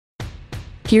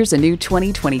Here's a new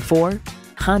 2024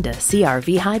 Honda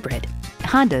CR-V Hybrid.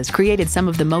 Honda's created some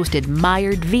of the most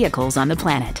admired vehicles on the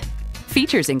planet.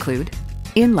 Features include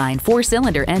inline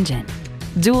 4-cylinder engine,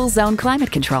 dual zone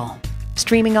climate control,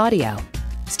 streaming audio,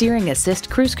 steering assist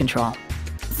cruise control,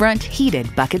 front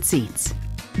heated bucket seats,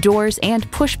 doors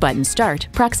and push-button start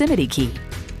proximity key,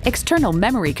 external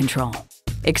memory control,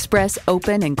 express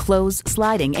open and close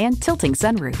sliding and tilting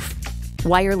sunroof,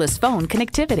 wireless phone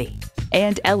connectivity,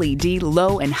 and LED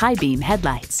low and high beam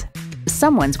headlights.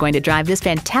 Someone's going to drive this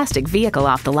fantastic vehicle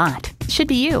off the lot. Should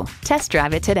be you. Test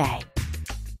drive it today.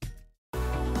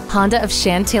 Honda of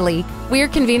Chantilly. We are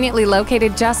conveniently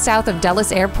located just south of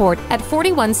Dulles Airport at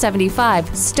 4175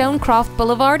 Stonecroft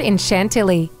Boulevard in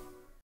Chantilly.